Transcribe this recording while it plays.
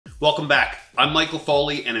Welcome back. I'm Michael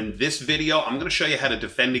Foley, and in this video, I'm going to show you how to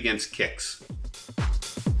defend against kicks.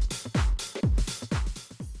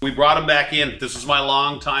 We brought him back in. This is my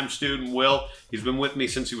longtime student, Will. He's been with me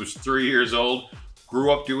since he was 3 years old.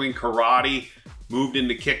 Grew up doing karate, moved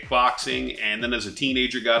into kickboxing, and then as a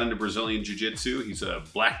teenager got into Brazilian Jiu-Jitsu. He's a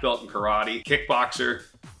black belt in karate, kickboxer,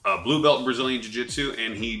 a blue belt in Brazilian Jiu-Jitsu,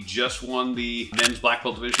 and he just won the men's black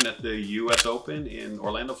belt division at the US Open in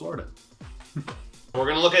Orlando, Florida. We're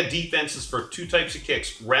gonna look at defenses for two types of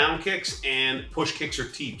kicks, round kicks and push kicks or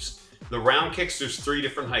teeps. The round kicks, there's three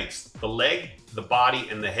different heights. The leg, the body,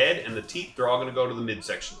 and the head, and the teep, they're all gonna go to the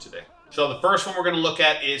midsection today. So the first one we're gonna look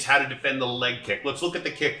at is how to defend the leg kick. Let's look at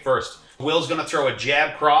the kick first. Will's gonna throw a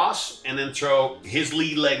jab cross and then throw his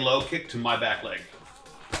lead leg low kick to my back leg.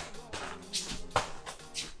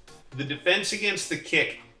 The defense against the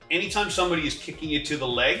kick, anytime somebody is kicking you to the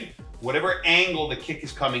leg, whatever angle the kick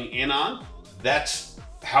is coming in on, that's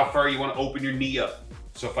how far you want to open your knee up.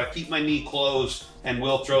 So if I keep my knee closed and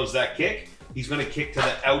Will throws that kick, he's going to kick to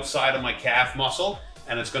the outside of my calf muscle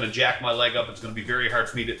and it's going to jack my leg up. It's going to be very hard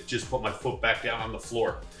for me to just put my foot back down on the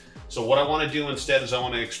floor. So what I want to do instead is I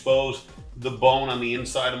want to expose the bone on the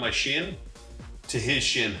inside of my shin to his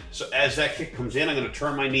shin. So as that kick comes in, I'm going to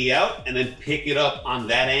turn my knee out and then pick it up on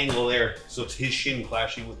that angle there. So it's his shin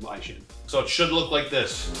clashing with my shin. So it should look like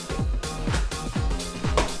this.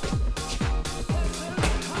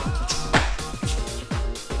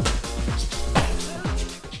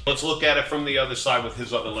 Let's look at it from the other side with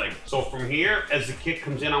his other leg. So from here, as the kick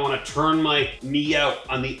comes in, I want to turn my knee out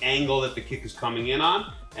on the angle that the kick is coming in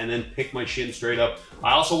on and then pick my shin straight up.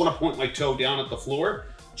 I also want to point my toe down at the floor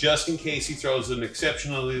just in case he throws an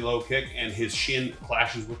exceptionally low kick and his shin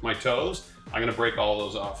clashes with my toes. I'm going to break all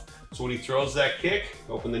those off. So when he throws that kick,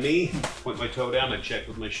 open the knee, point my toe down, and check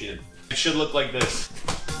with my shin. It should look like this.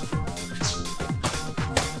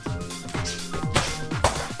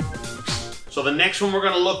 So the next one we're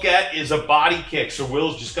gonna look at is a body kick. So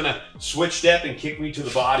Will's just gonna switch step and kick me to the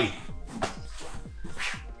body.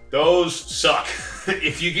 Those suck.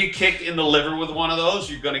 If you get kicked in the liver with one of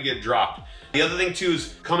those, you're gonna get dropped. The other thing too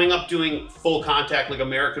is coming up doing full contact like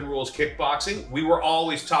American rules kickboxing, we were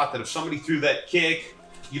always taught that if somebody threw that kick,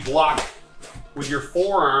 you block with your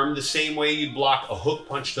forearm the same way you'd block a hook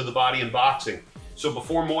punch to the body in boxing. So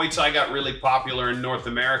before Muay Thai got really popular in North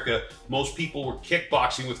America, most people were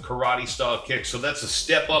kickboxing with karate style kicks. So that's a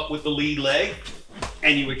step up with the lead leg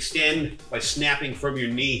and you extend by snapping from your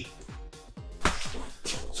knee.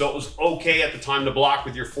 So it was okay at the time to block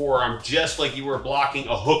with your forearm, just like you were blocking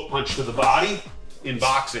a hook punch to the body in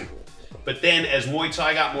boxing. But then as Muay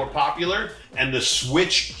Thai got more popular and the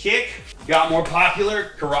switch kick got more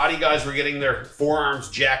popular, karate guys were getting their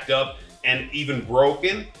forearms jacked up and even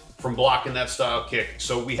broken from blocking that style kick.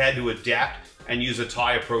 So we had to adapt and use a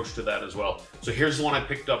Thai approach to that as well. So here's the one I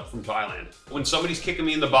picked up from Thailand. When somebody's kicking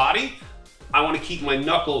me in the body, I want to keep my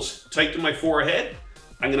knuckles tight to my forehead.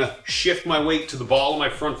 I'm gonna shift my weight to the ball of my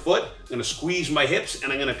front foot. I'm gonna squeeze my hips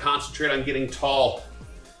and I'm gonna concentrate on getting tall.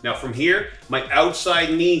 Now from here, my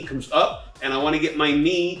outside knee comes up and I want to get my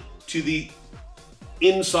knee to the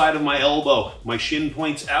inside of my elbow. My shin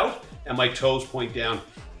points out and my toes point down.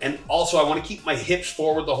 And also I want to keep my hips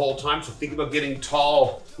forward the whole time. So think about getting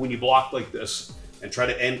tall when you block like this and try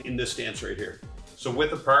to end in this stance right here. So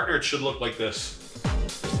with a partner, it should look like this.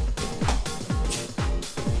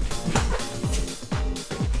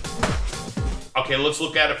 Okay, let's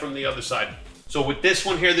look at it from the other side. So with this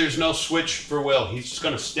one here, there's no switch for Will. He's just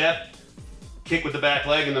gonna step, kick with the back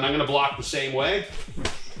leg, and then I'm gonna block the same way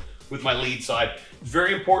with my lead side. It's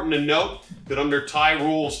very important to note that under Thai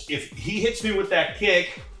rules, if he hits me with that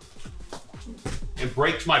kick and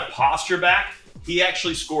breaks my posture back, he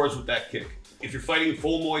actually scores with that kick. If you're fighting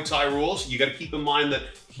full Muay Thai rules, you gotta keep in mind that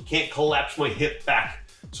he can't collapse my hip back.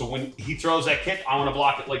 So when he throws that kick, I wanna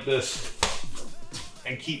block it like this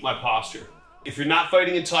and keep my posture. If you're not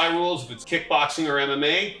fighting in Thai rules, if it's kickboxing or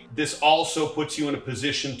MMA, this also puts you in a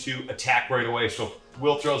position to attack right away. So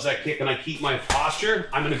Will throws that kick and I keep my posture,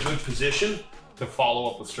 I'm in a good position to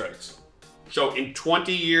follow up with strikes. So in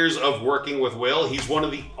 20 years of working with Will, he's one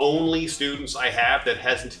of the only students I have that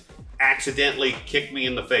hasn't accidentally kicked me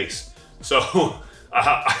in the face. So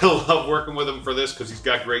I love working with him for this because he's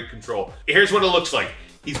got great control. Here's what it looks like.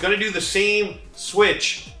 He's gonna do the same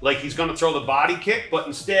switch, like he's gonna throw the body kick, but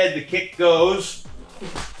instead the kick goes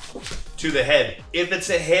to the head. If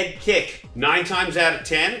it's a head kick, 9 times out of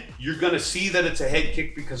 10, you're gonna see that it's a head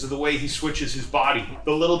kick because of the way he switches his body.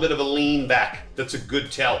 The little bit of a lean back, that's a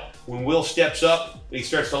good tell. When Will steps up and he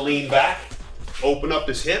starts to lean back, open up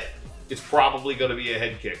his hip, it's probably gonna be a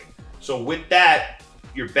head kick. So with that,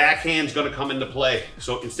 your backhand's gonna come into play.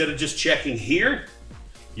 So instead of just checking here,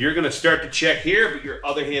 you're gonna start to check here, but your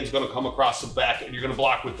other hand's gonna come across the back and you're gonna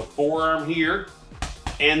block with the forearm here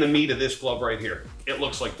and the meat of this glove right here. It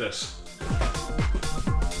looks like this.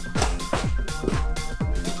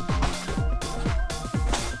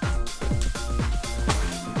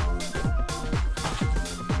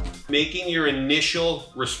 Making your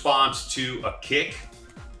initial response to a kick,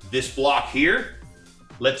 this block here,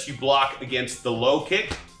 lets you block against the low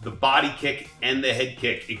kick, the body kick, and the head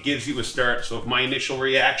kick. It gives you a start. So if my initial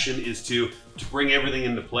reaction is to bring everything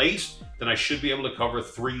into place, then I should be able to cover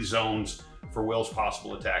 3 zones for Will's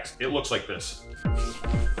possible attacks. It looks like this.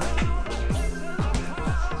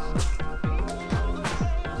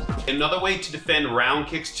 Another way to defend round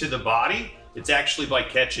kicks to the body, it's actually by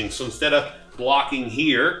catching. So instead of blocking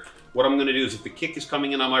here, what I'm gonna do is if the kick is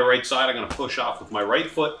coming in on my right side, I'm gonna push off with my right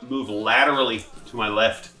foot, move laterally to my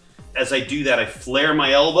left. As I do that, I flare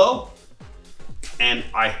my elbow and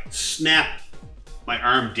I snap my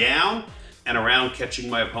arm down and around, catching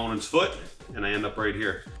my opponent's foot, and I end up right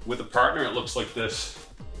here. With a partner, it looks like this.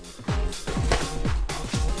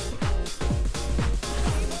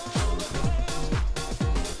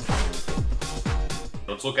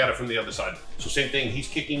 Let's look at it from the other side. So same thing, he's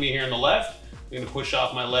kicking me here on the left. I'm gonna push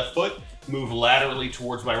off my left foot, move laterally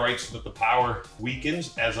towards my right so that the power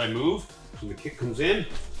weakens as I move. So the kick comes in,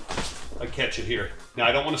 I catch it here. Now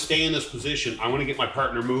I don't wanna stay in this position. I wanna get my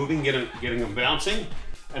partner moving, getting him bouncing,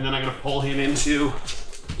 and then I'm gonna pull him into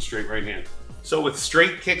the straight right hand. So with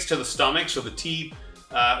straight kicks to the stomach, so the teep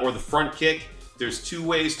or the front kick, there's 2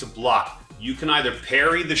 ways to block. You can either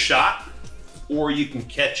parry the shot or you can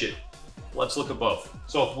catch it. Let's look at both.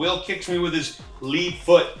 So if Will kicks me with his lead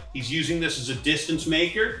foot, he's using this as a distance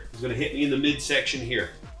maker. He's gonna hit me in the midsection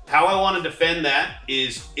here. How I wanna defend that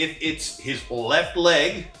is if it's his left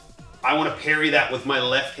leg, I wanna parry that with my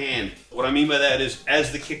left hand. What I mean by that is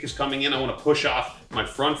as the kick is coming in, I wanna push off my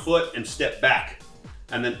front foot and step back.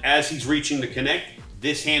 And then as he's reaching to connect,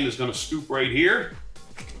 this hand is gonna scoop right here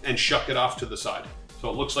and shuck it off to the side. So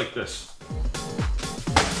it looks like this.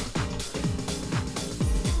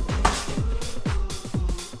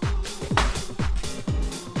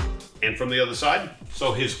 And from the other side,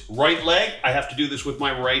 so his right leg, I have to do this with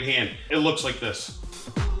my right hand. It looks like this.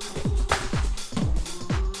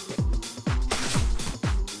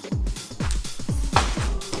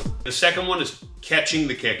 The second one is catching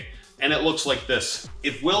the kick, and it looks like this.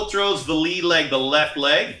 If Will throws the lead leg, the left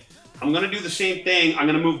leg, I'm gonna do the same thing. I'm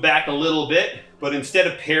gonna move back a little bit, but instead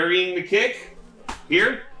of parrying the kick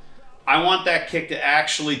here, I want that kick to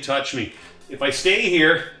actually touch me. If I stay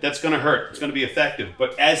here, that's gonna hurt. It's gonna be effective.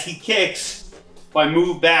 But as he kicks, if I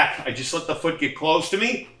move back, I just let the foot get close to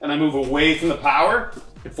me and I move away from the power.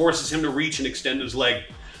 It forces him to reach and extend his leg.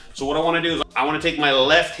 So what I wanna do is I wanna take my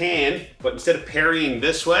left hand, but instead of parrying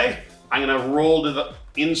this way, I'm gonna roll to the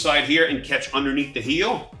inside here and catch underneath the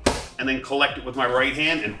heel and then collect it with my right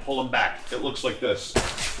hand and pull him back. It looks like this.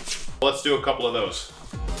 Let's do a couple of those.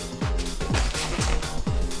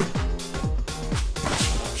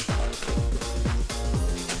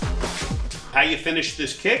 How you finish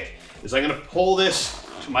this kick is I'm gonna pull this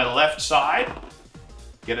to my left side,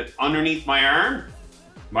 get it underneath my arm.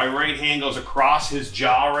 My right hand goes across his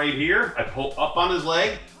jaw right here. I pull up on his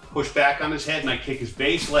leg, push back on his head, and I kick his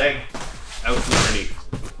base leg out from underneath.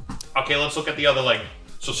 Okay, let's look at the other leg.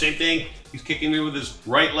 So same thing, he's kicking me with his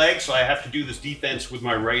right leg, so I have to do this defense with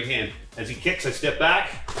my right hand. As he kicks, I step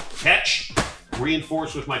back, catch,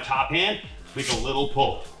 reinforce with my top hand, make a little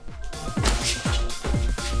pull.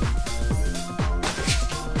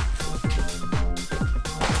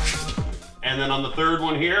 And then on the third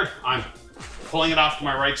one here, I'm pulling it off to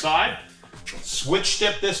my right side. Switch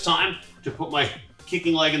step this time to put my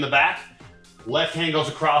kicking leg in the back. Left hand goes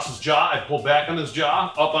across his jaw. I pull back on his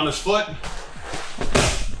jaw, up on his foot,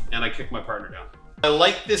 and I kick my partner down. I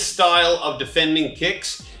like this style of defending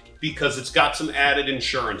kicks because it's got some added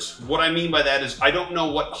insurance. What I mean by that is I don't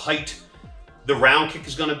know what height the round kick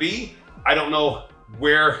is gonna be. I don't know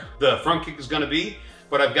where the front kick is gonna be,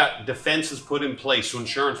 but I've got defenses put in place, so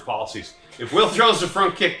insurance policies. If Will throws the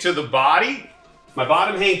front kick to the body, my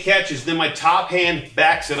bottom hand catches, then my top hand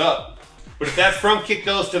backs it up. But if that front kick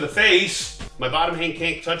goes to the face, my bottom hand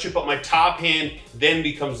can't touch it, but my top hand then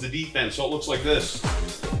becomes the defense. So it looks like this.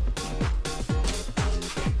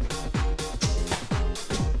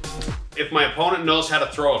 If my opponent knows how to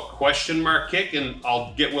throw a question mark kick, and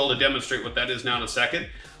I'll get Will to demonstrate what that is now in a second,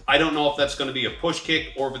 I don't know if that's gonna be a push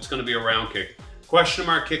kick or if it's gonna be a round kick. Question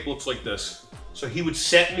mark kick looks like this. So he would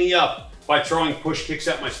set me up by throwing push kicks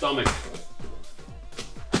at my stomach.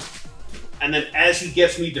 And then as he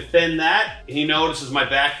gets me defend that, he notices my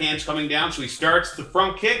backhand's coming down. So he starts the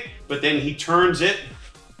front kick, but then he turns it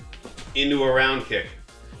into a round kick.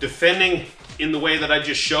 Defending in the way that I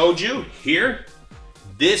just showed you here,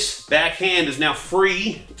 this backhand is now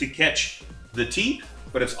free to catch the teep,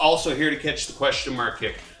 but it's also here to catch the question mark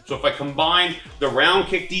kick. So if I combine the round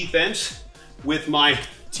kick defense with my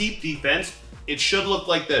teep defense, it should look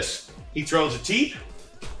like this. He throws a teep,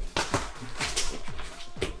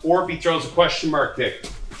 or if he throws a question mark kick.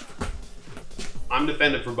 I'm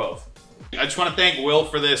defended for both. I just want to thank Will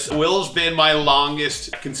for this. Will's been my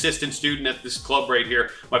longest consistent student at this club right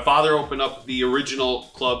here. My father opened up the original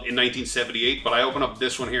club in 1978, but I opened up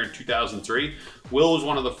this one here in 2003. Will was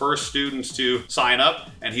one of the first students to sign up,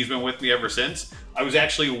 and he's been with me ever since. I was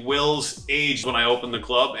actually Will's age when I opened the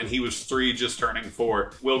club, and he was 3, just turning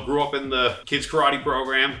 4. Will grew up in the kids karate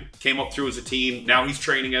program, came up through as a teen. Now he's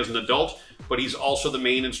training as an adult, but he's also the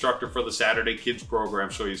main instructor for the Saturday kids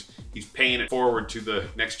program. So he's paying it forward to the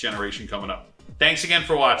next generation coming up. Thanks again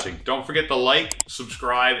for watching. Don't forget to like,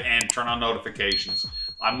 subscribe, and turn on notifications.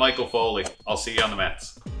 I'm Michael Foley. I'll see you on the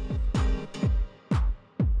mats.